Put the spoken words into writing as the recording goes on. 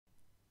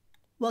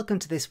Welcome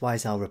to this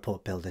OrElse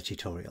Report Builder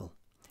tutorial.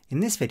 In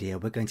this video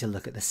we're going to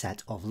look at the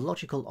set of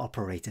logical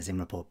operators in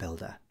Report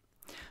Builder.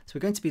 So we're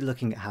going to be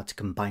looking at how to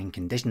combine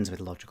conditions with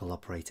logical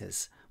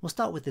operators. We'll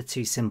start with the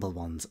two simple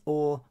ones,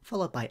 OR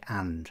followed by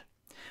AND.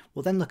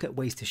 We'll then look at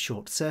ways to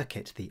short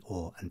circuit the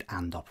OR and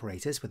AND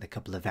operators with a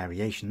couple of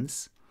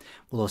variations.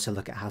 We'll also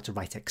look at how to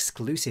write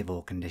exclusive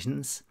OR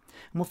conditions,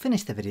 and we'll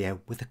finish the video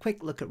with a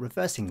quick look at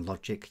reversing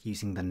logic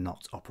using the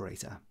NOT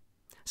operator.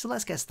 So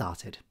let's get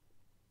started.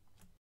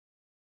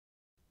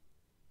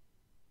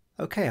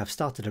 Okay, I've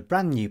started a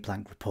brand new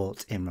blank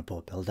report in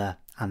Report Builder,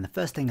 and the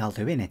first thing I'll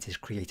do in it is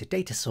create a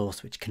data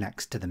source which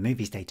connects to the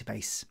movies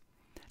database.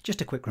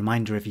 Just a quick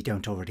reminder, if you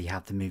don't already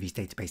have the movies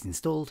database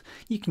installed,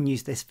 you can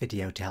use this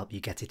video to help you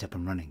get it up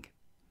and running.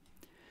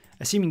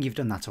 Assuming you've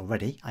done that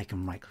already, I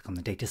can right click on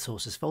the data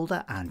sources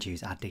folder and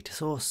choose add data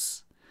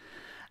source.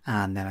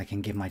 And then I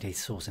can give my data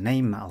source a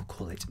name. I'll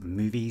call it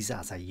movies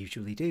as I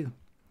usually do.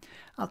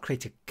 I'll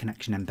create a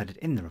connection embedded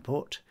in the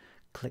report,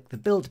 click the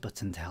build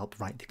button to help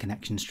write the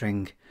connection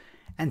string,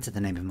 enter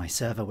the name of my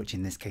server, which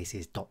in this case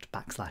is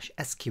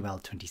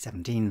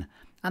 ./SQL2017,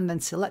 and then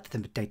select the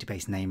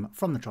database name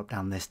from the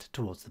drop-down list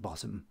towards the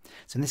bottom.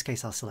 So in this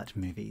case I'll select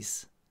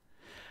movies.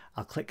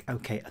 I'll click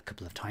OK a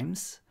couple of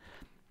times,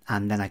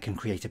 and then I can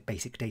create a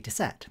basic data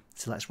set.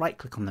 So let's right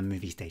click on the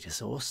movies data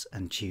source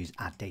and choose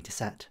add data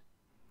set.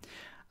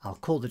 I'll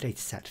call the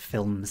dataset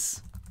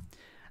films,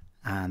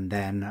 and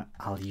then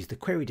I'll use the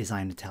query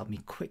designer to help me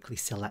quickly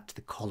select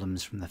the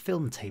columns from the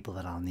film table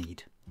that I'll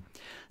need.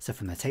 So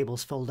from the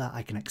tables folder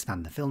I can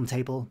expand the film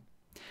table.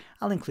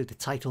 I'll include the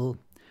title,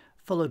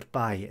 followed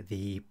by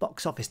the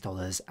box office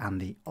dollars and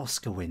the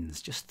Oscar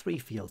wins, just 3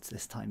 fields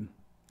this time.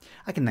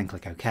 I can then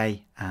click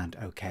OK and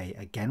OK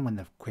again when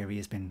the query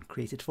has been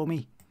created for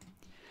me.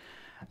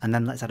 And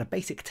then let's add a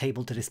basic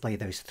table to display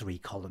those 3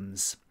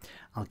 columns.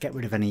 I'll get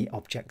rid of any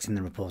objects in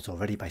the report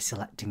already by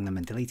selecting them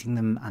and deleting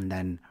them, and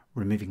then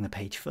removing the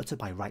page footer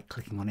by right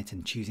clicking on it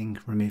and choosing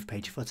remove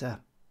page footer.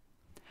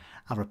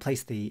 I'll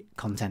replace the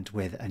content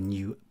with a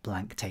new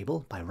blank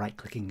table by right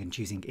clicking and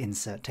choosing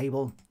insert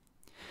table,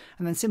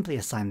 and then simply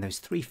assign those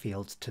 3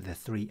 fields to the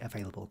 3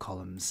 available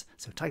columns,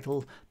 so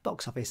title,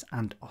 box office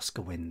and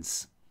Oscar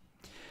wins.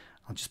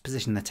 I'll just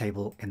position the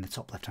table in the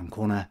top left hand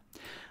corner.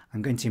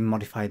 I'm going to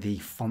modify the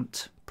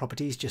font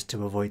properties just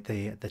to avoid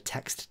the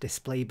text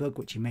display bug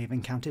which you may have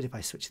encountered if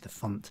I switch the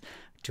font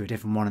to a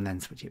different one and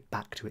then switch it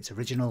back to its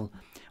original.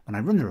 When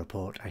I run the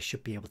report I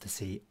should be able to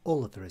see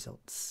all of the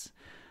results.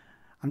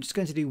 I'm just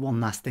going to do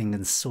one last thing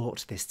and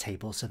sort this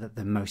table so that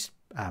the most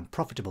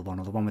profitable one,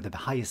 or the one with the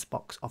highest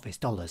box office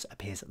dollars,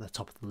 appears at the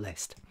top of the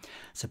list.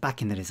 So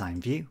back in the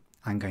design view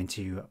I'm going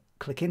to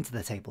click into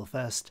the table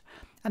first,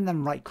 and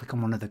then right click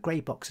on one of the grey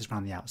boxes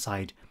around the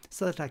outside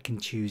so that I can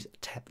choose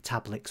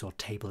Tablix or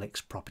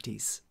TableX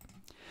properties.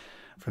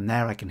 From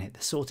there I can hit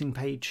the sorting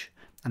page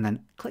and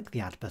then click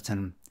the add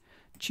button,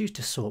 choose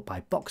to sort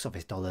by box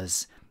office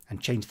dollars and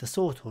change the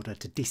sort order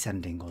to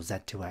descending or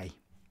Z to A.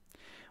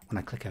 When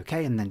I click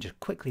OK and then just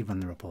quickly run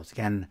the report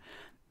again,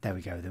 there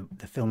we go,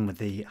 the film with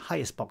the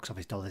highest box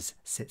office dollars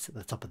sits at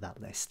the top of that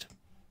list.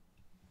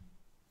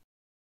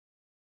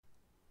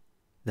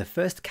 The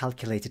first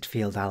calculated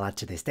field I'll add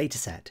to this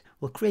dataset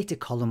will create a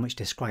column which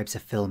describes a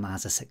film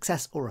as a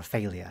success or a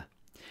failure.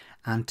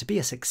 And to be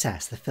a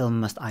success, the film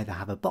must either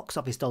have a box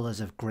office dollars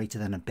of greater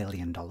than $1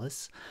 billion,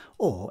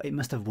 or it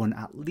must have won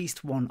at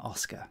least 1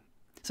 Oscar.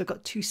 So I've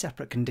got 2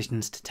 separate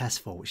conditions to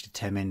test for which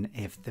determine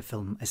if the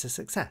film is a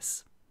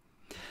success.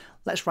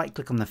 Let's right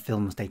click on the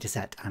films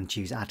dataset and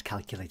choose add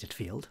calculated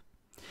field.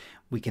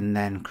 We can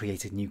then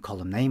create a new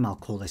column name. I'll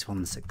call this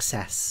one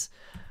success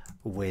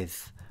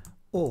with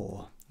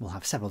OR. We'll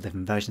have several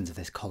different versions of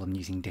this column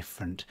using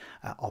different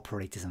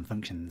operators and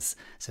functions.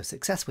 So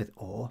success with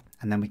OR,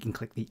 and then we can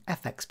click the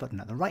FX button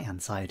at the right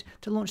hand side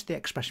to launch the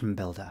expression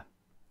builder.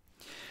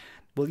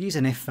 We'll use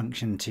an if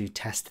function to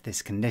test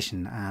this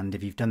condition, and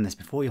if you've done this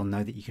before you'll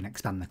know that you can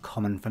expand the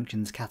common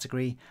functions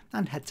category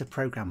and head to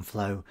program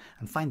flow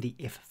and find the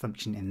if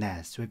function in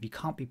there. So if you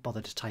can't be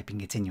bothered typing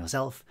it in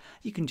yourself,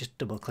 you can just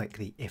double click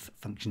the if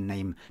function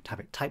name to have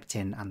it typed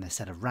in and the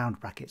set of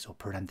round brackets or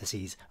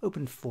parentheses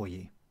opened for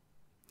you.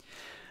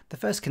 The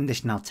first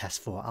condition I'll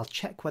test for, I'll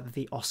check whether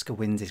the Oscar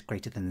wins is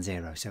greater than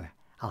 0. So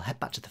I'll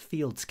head back to the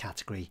fields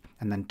category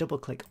and then double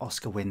click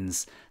Oscar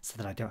wins so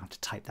that I don't have to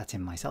type that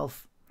in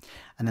myself,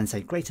 and then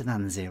say greater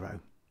than 0.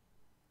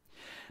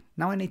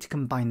 Now I need to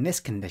combine this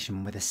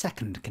condition with a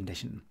second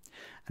condition,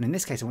 and in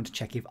this case I want to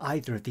check if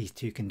either of these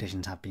 2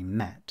 conditions have been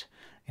met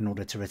in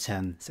order to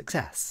return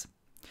success.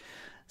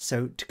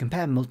 So to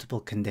compare multiple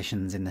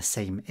conditions in the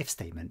same if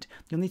statement,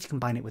 you'll need to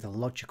combine it with a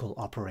logical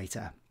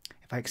operator.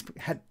 If I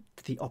head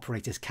to the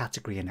operators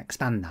category and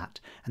expand that,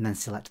 and then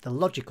select the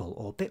logical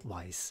or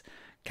bitwise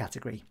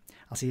category,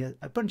 I'll see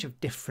a bunch of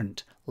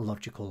different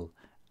logical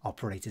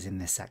operators in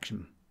this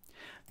section.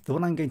 The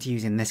one I'm going to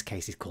use in this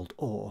case is called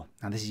OR.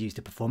 Now this is used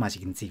to perform, as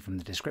you can see from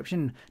the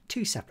description,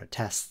 2 separate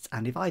tests,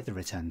 and if either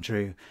return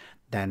true,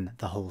 then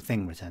the whole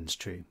thing returns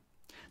true.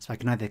 So I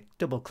can either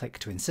double click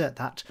to insert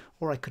that,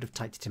 or I could have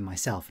typed it in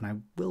myself, and I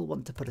will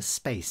want to put a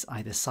space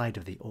either side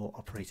of the OR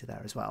operator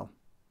there as well.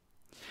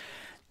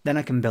 Then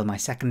I can build my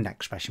second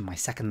expression, my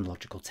second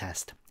logical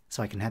test.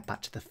 So I can head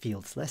back to the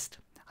fields list.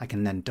 I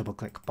can then double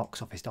click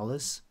box office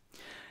dollars.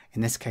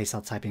 In this case,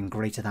 I'll type in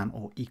greater than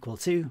or equal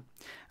to,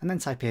 and then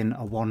type in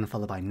a 1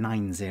 followed by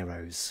 9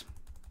 zeros.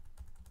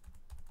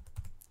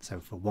 So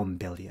for 1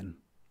 billion.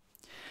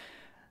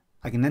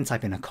 I can then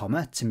type in a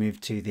comma to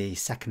move to the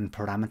second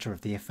parameter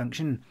of the if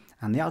function,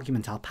 and the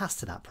argument I'll pass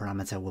to that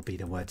parameter will be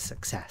the word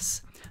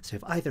success. So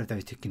if either of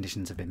those two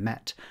conditions have been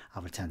met,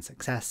 I'll return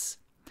success.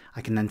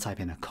 I can then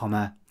type in a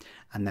comma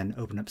and then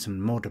open up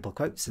some more double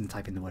quotes and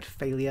type in the word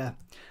failure.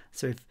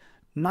 So if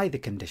neither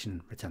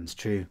condition returns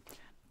true,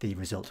 the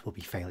result will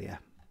be failure.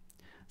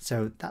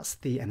 So that's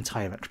the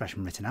entire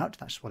expression written out.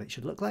 That's what it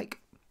should look like.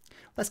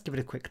 Let's give it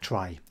a quick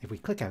try. If we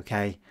click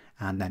OK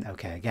and then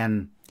OK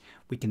again,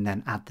 we can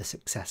then add the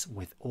success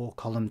with OR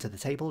column to the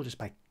table just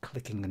by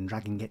clicking and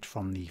dragging it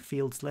from the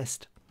fields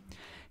list.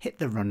 Hit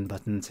the run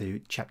button to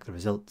check the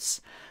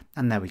results,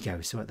 and there we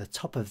go. So at the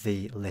top of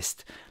the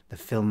list, the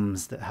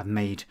films that have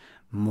made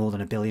more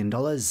than $1 billion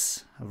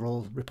are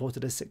all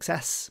reported as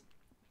success.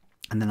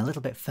 And then a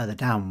little bit further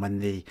down, when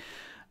the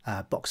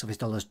box office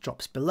dollars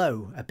drops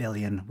below $1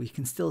 billion, we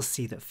can still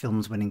see that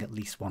films winning at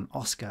least one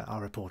Oscar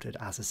are reported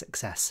as a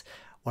success,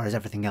 whereas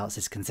everything else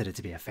is considered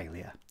to be a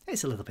failure.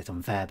 It's a little bit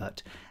unfair,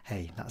 but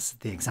hey, that's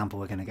the example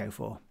we're going to go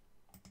for.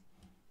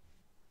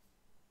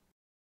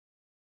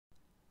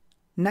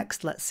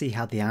 Next, let's see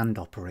how the AND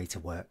operator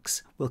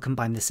works. We'll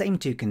combine the same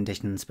two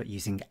conditions but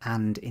using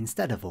AND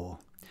instead of OR.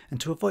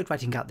 And to avoid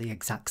writing out the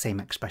exact same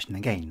expression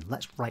again,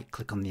 let's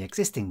right-click on the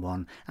existing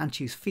one and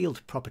choose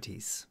Field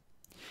Properties.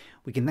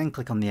 We can then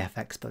click on the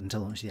FX button to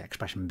launch the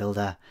expression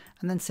builder,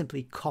 and then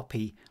simply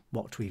copy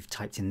what we've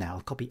typed in there.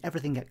 I'll copy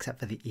everything except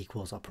for the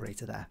equals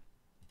operator there.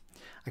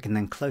 I can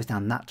then close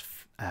down that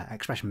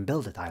expression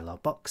builder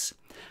dialog box,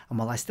 and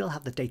while I still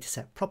have the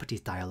Dataset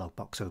Properties dialog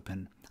box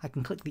open, I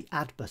can click the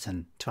Add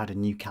button to add a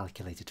new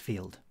calculated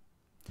field.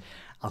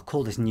 I'll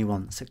call this new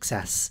one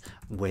Success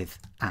with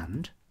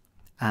and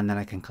then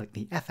I can click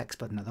the FX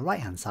button at the right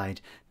hand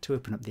side to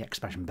open up the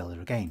expression builder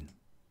again.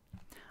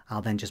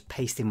 I'll then just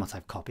paste in what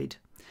I've copied,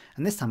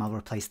 and this time I'll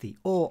replace the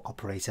OR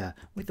operator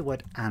with the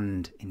word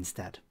AND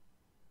instead.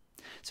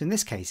 So in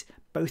this case,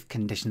 both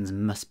conditions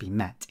must be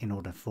met in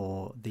order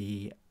for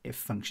the if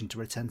function to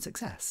return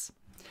success.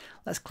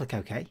 Let's click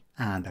OK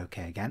and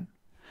OK again.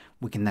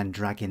 We can then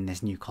drag in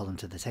this new column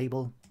to the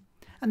table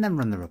and then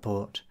run the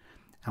report,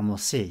 and we'll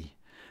see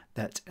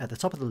that at the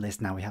top of the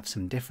list now we have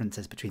some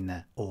differences between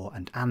the OR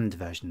and AND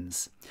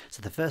versions.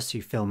 So the first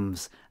two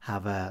films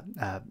have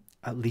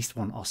at least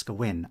one Oscar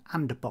win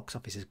and a box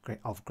office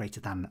of greater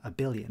than $1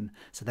 billion,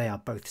 so they are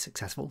both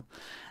successful.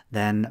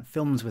 Then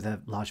films with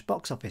a large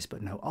box office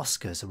but no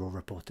Oscars are all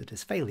reported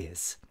as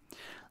failures.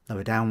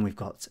 Lower down we've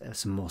got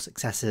some more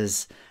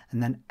successes,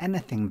 and then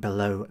anything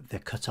below the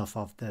cutoff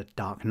of the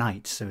Dark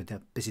Knight, so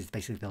this is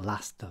basically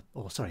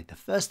the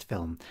first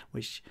film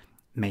which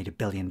made $1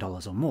 billion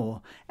or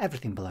more,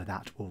 everything below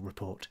that will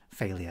report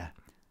failure.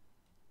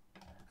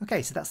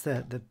 Okay, so that's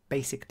the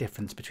basic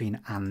difference between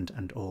AND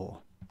and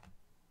OR.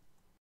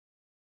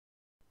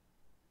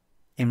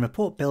 In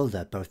Report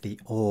Builder, both the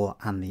OR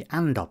and the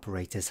AND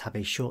operators have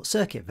a short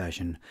circuit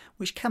version,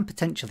 which can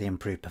potentially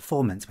improve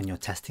performance when you're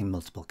testing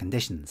multiple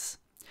conditions.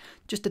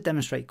 Just to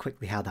demonstrate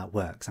quickly how that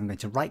works, I'm going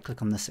to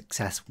right-click on the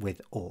success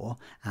with OR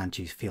and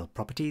choose Field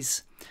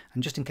Properties.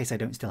 And just in case I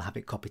don't still have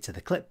it copied to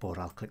the clipboard,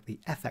 I'll click the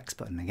FX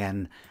button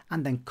again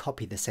and then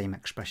copy the same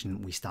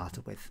expression we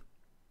started with.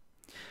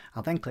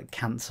 I'll then click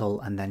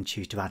Cancel and then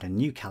choose to add a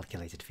new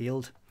calculated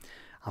field.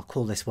 I'll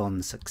call this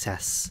one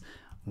Success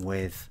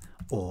with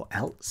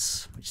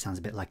OrElse, which sounds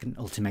a bit like an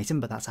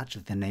ultimatum, but that's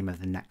actually the name of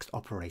the next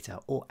operator.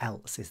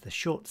 OrElse is the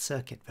short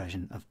circuit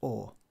version of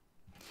OR.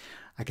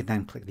 I can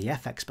then click the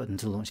FX button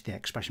to launch the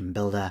expression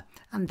builder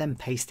and then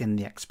paste in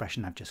the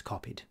expression I've just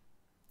copied.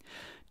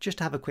 Just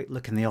to have a quick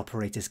look in the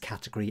operators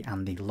category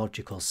and the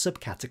logical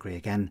subcategory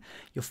again,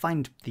 you'll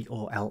find the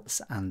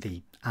OrElse and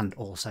the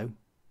AndAlso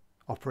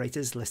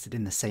operators listed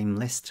in the same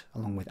list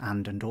along with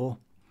and OR.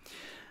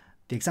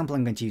 The example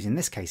I'm going to use in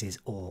this case is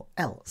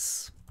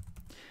OrElse.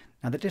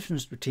 Now the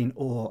difference between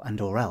OR and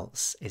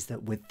OrElse is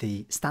that with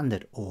the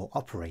standard OR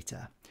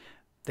operator,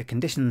 the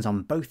conditions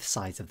on both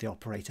sides of the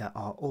operator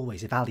are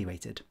always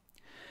evaluated.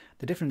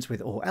 The difference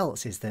with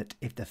OrElse is that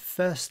if the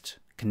first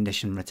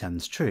condition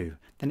returns true,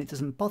 then it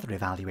doesn't bother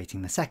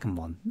evaluating the second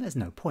one. There's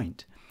no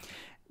point.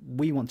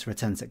 We want to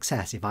return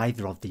success if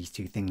either of these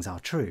two things are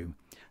true.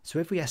 So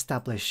if we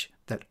establish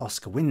that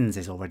Oscar wins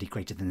is already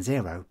greater than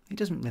 0, it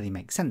doesn't really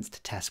make sense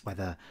to test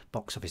whether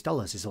box office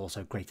dollars is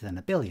also greater than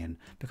 $1 billion,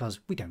 because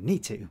we don't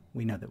need to.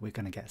 We know that we're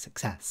going to get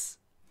success.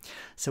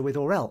 So with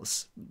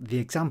OrElse, the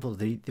example,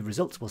 the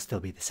results will still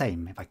be the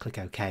same. If I click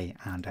OK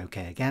and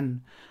OK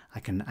again, I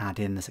can add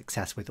in the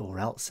success with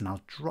OrElse, and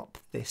I'll drop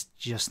this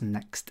just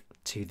next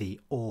to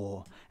the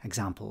OR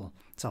example.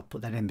 So I'll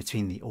put that in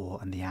between the OR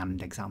and the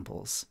AND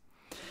examples.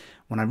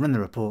 When I run the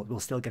report, we'll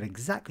still get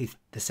exactly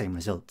the same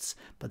results,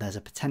 but there's a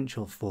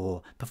potential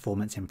for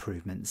performance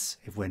improvements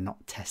if we're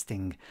not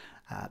testing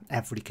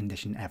every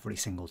condition every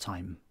single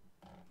time.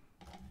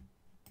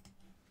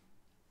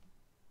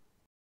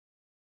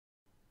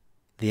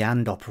 The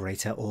AND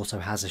operator also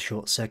has a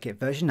short circuit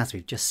version. As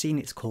we've just seen,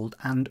 it's called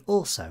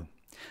AndAlso.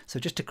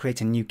 So just to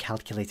create a new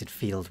calculated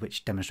field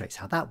which demonstrates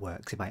how that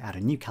works, if I add a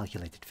new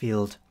calculated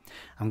field,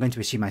 I'm going to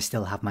assume I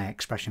still have my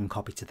expression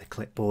copied to the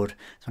clipboard.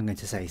 So I'm going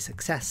to say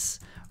success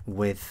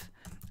with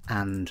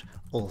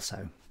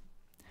AndAlso.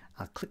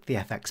 I'll click the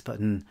FX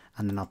button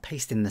and then I'll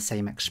paste in the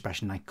same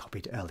expression I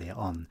copied earlier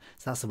on.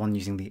 So that's the one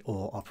using the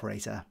OR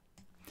operator.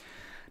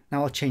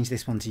 Now I'll change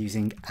this one to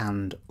using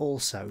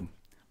AndAlso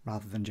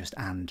rather than just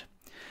AND.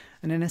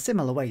 And in a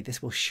similar way,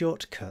 this will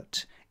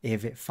shortcut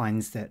if it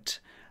finds that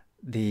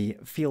the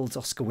field's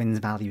Oscar wins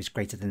value is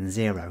greater than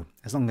 0.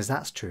 As long as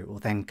that's true, it will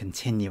then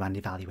continue and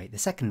evaluate the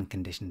second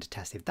condition to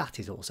test if that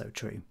is also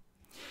true.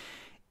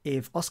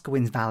 If Oscar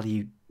wins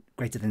value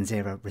greater than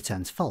 0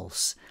 returns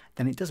false,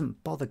 then it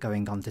doesn't bother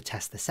going on to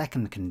test the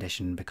second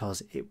condition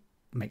because it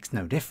makes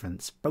no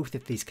difference. Both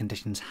of these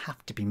conditions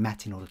have to be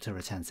met in order to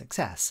return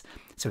success.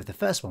 So if the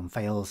first one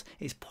fails,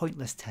 it's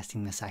pointless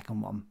testing the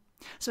second one.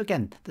 So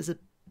again, there's a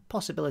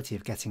possibility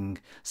of getting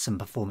some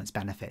performance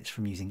benefits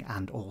from using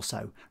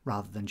AndAlso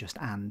rather than just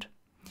AND.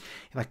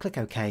 If I click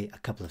OK a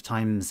couple of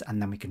times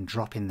and then we can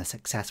drop in the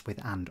success with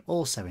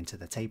AndAlso into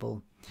the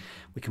table,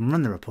 we can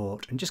run the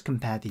report and just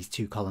compare these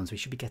two columns. We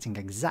should be getting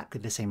exactly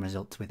the same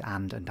results with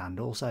AND and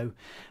AndAlso,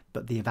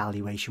 but the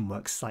evaluation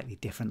works slightly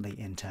differently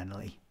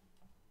internally.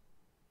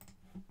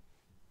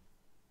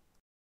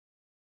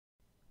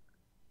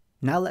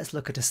 Now let's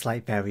look at a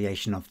slight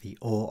variation of the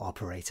OR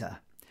operator.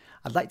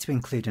 I'd like to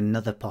include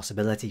another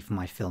possibility for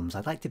my films.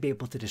 I'd like to be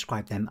able to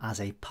describe them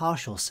as a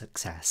partial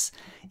success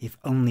if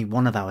only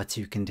one of our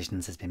two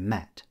conditions has been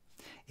met.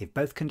 If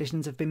both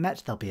conditions have been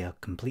met, there'll be a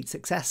complete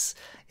success.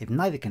 If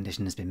neither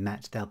condition has been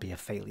met, there'll be a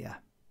failure.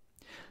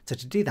 So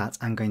to do that,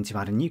 I'm going to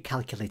add a new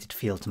calculated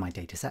field to my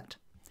dataset.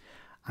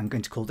 I'm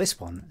going to call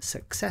this one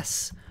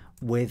success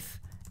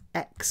with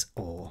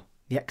XOR.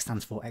 The X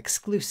stands for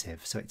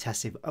exclusive, so it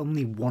tests if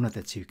only one of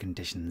the two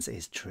conditions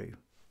is true.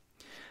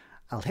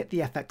 I'll hit the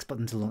FX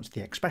button to launch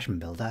the expression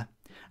builder,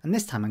 and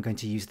this time I'm going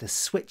to use the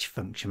switch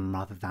function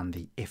rather than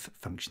the if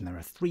function. There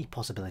are three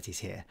possibilities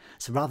here,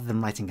 so rather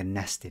than writing a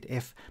nested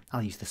if,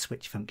 I'll use the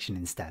switch function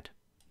instead.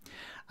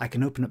 I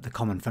can open up the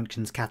common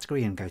functions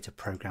category and go to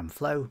program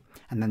flow,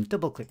 and then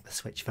double click the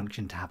switch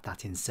function to have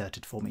that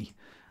inserted for me.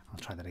 I'll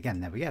try that again,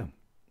 there we go.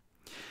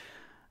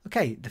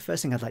 Okay, the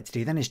first thing I'd like to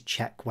do then is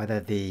check whether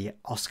the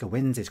Oscar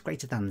wins is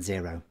greater than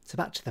 0. So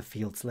back to the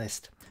fields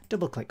list,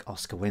 double click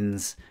Oscar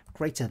wins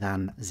greater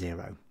than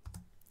 0.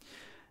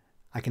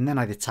 I can then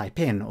either type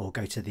in or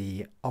go to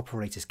the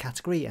operators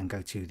category and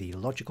go to the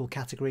logical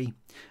category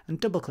and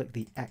double click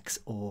the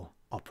XOR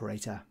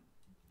operator.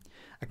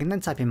 I can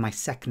then type in my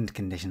second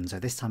condition, so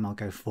this time I'll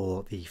go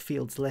for the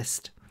fields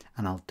list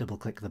and I'll double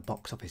click the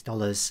box office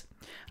dollars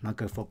and I'll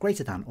go for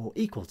greater than or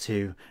equal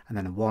to and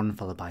then a 1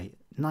 followed by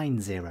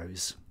 9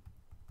 zeros.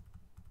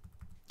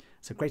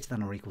 So greater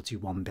than or equal to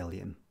 1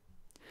 billion.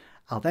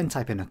 I'll then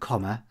type in a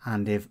comma,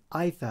 and if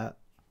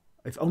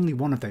only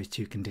one of those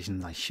two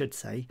conditions, I should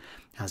say,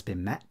 has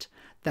been met,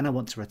 then I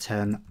want to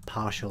return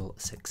partial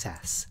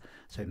success.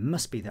 So it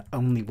must be that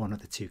only one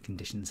of the two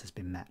conditions has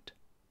been met.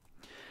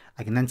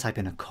 I can then type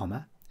in a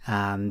comma,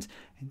 and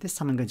this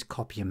time I'm going to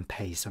copy and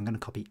paste. So I'm going to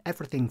copy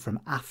everything from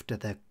after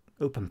the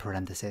open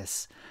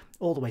parenthesis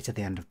all the way to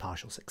the end of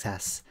partial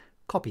success,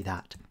 copy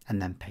that,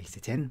 and then paste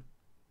it in.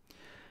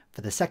 For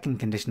the second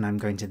condition, I'm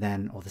going to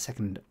then, or the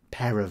second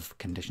pair of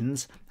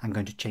conditions, I'm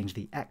going to change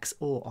the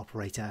XOR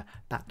operator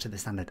back to the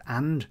standard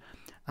AND.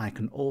 I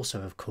can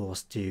also, of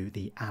course, do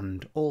the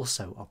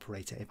AndAlso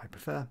operator if I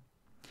prefer.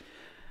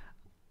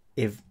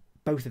 If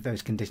both of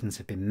those conditions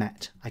have been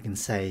met, I can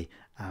say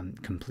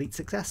complete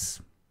success.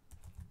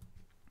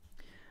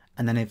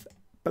 And then if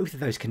both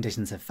of those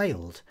conditions have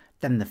failed,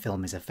 then the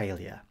film is a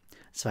failure.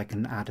 So I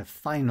can add a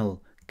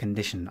final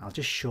condition. I'll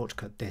just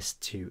shortcut this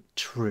to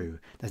true.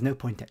 There's no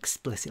point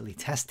explicitly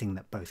testing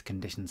that both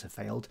conditions have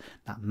failed.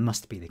 That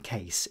must be the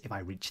case if I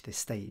reach this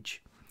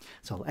stage.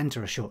 So I'll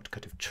enter a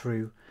shortcut of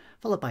true,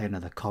 followed by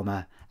another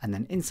comma, and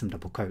then in some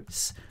double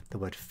quotes, the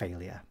word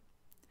failure.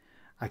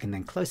 I can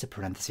then close the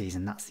parentheses,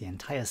 and that's the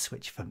entire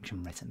switch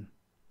function written.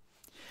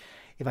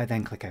 If I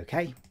then click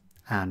OK,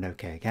 and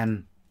OK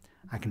again,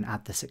 I can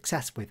add the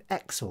success with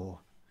XOR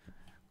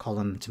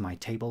column to my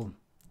table,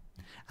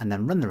 and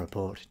then run the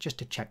report just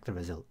to check the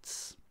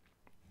results.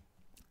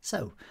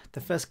 So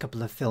the first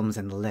couple of films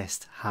in the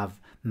list have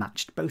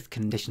matched both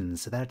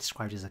conditions, so they're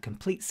described as a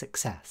complete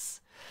success.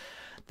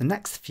 The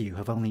next few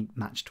have only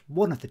matched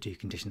one of the two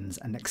conditions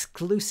and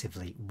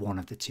exclusively one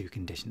of the two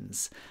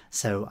conditions.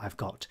 So I've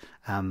got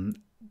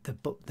the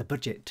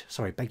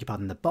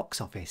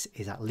box office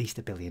is at least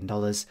 $1 billion,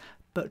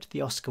 but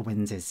the Oscar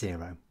wins is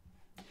 0.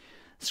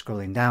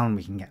 Scrolling down,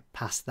 we can get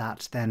past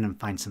that then and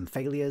find some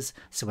failures.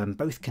 So when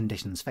both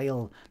conditions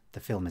fail, the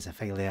film is a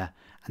failure.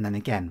 And then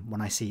again, when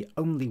I see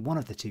only one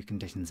of the two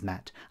conditions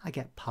met, I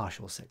get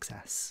partial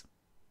success.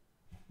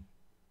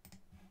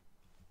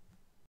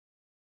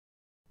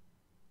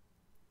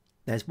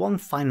 There's one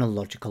final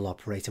logical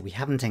operator we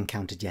haven't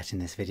encountered yet in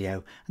this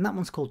video, and that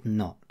one's called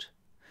not.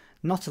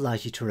 Not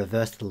allows you to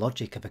reverse the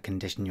logic of a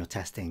condition you're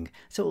testing,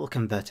 so it will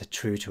convert a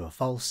true to a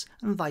false,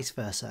 and vice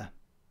versa.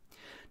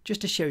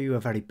 Just to show you a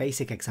very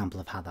basic example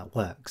of how that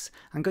works,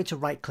 I'm going to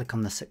right-click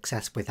on the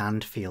Success with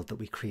AND field that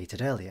we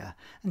created earlier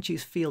and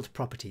choose Field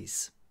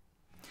Properties.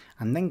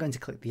 I'm then going to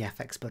click the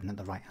FX button at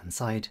the right-hand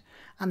side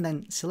and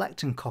then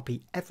select and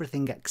copy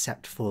everything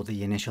except for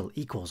the initial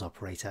equals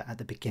operator at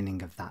the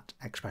beginning of that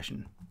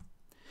expression.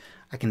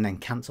 I can then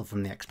cancel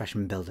from the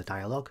expression builder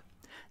dialog,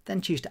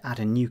 then choose to add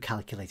a new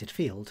calculated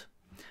field,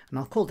 and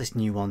I'll call this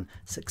new one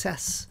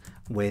Success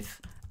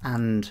with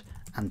AND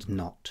and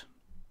NOT.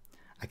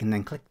 I can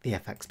then click the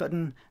FX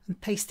button and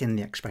paste in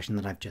the expression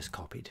that I've just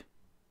copied.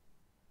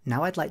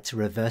 Now I'd like to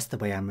reverse the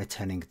way I'm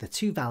returning the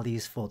two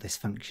values for this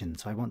function,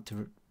 so I want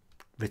to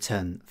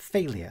return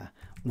failure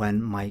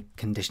when my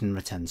condition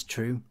returns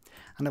true,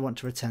 and I want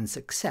to return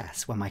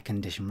success when my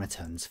condition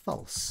returns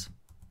false.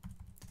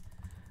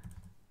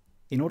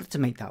 In order to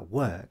make that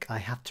work, I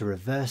have to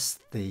reverse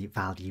the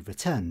value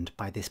returned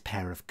by this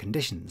pair of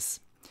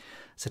conditions.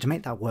 So to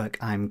make that work,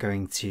 I'm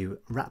going to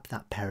wrap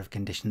that pair of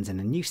conditions in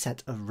a new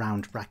set of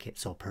round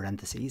brackets or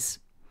parentheses.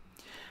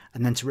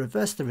 And then to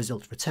reverse the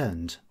result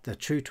returned, the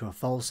true to a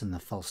false and the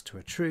false to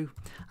a true,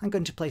 I'm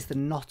going to place the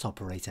not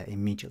operator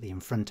immediately in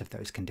front of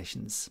those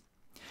conditions.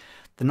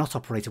 The not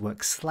operator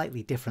works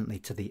slightly differently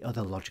to the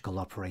other logical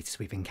operators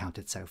we've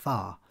encountered so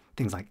far.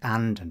 Things like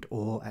and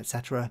or,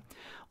 etc.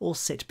 all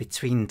sit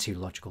between two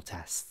logical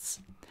tests.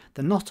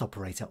 The not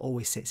operator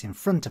always sits in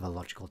front of a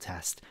logical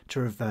test to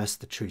reverse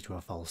the true to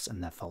a false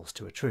and the false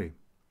to a true.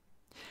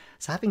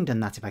 So having done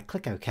that, if I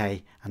click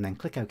OK and then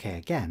click OK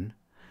again,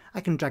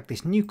 I can drag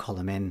this new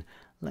column in.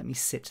 Let me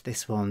sit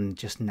this one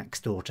just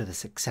next door to the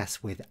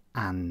success with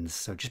AND,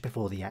 so just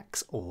before the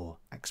X or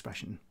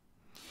expression.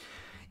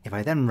 If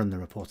I then run the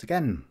report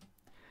again,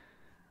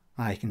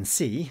 I can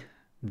see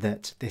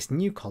that this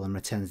new column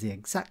returns the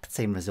exact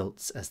same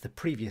results as the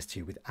previous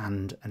two with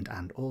and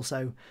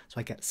also. So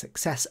I get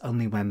success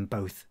only when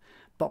both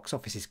box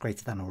office is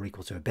greater than or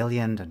equal to 1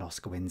 billion and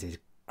Oscar wins is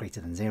greater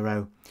than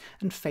 0,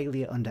 and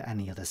failure under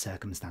any other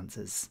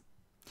circumstances.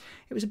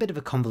 It was a bit of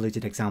a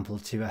convoluted example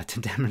to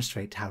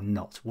demonstrate how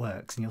not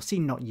works, and you'll see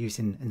not used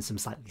in some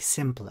slightly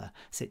simpler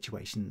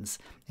situations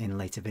in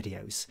later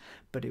videos,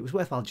 but it was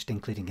worthwhile just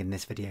including in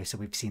this video so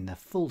we've seen the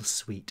full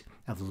suite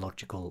of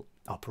logical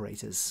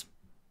operators.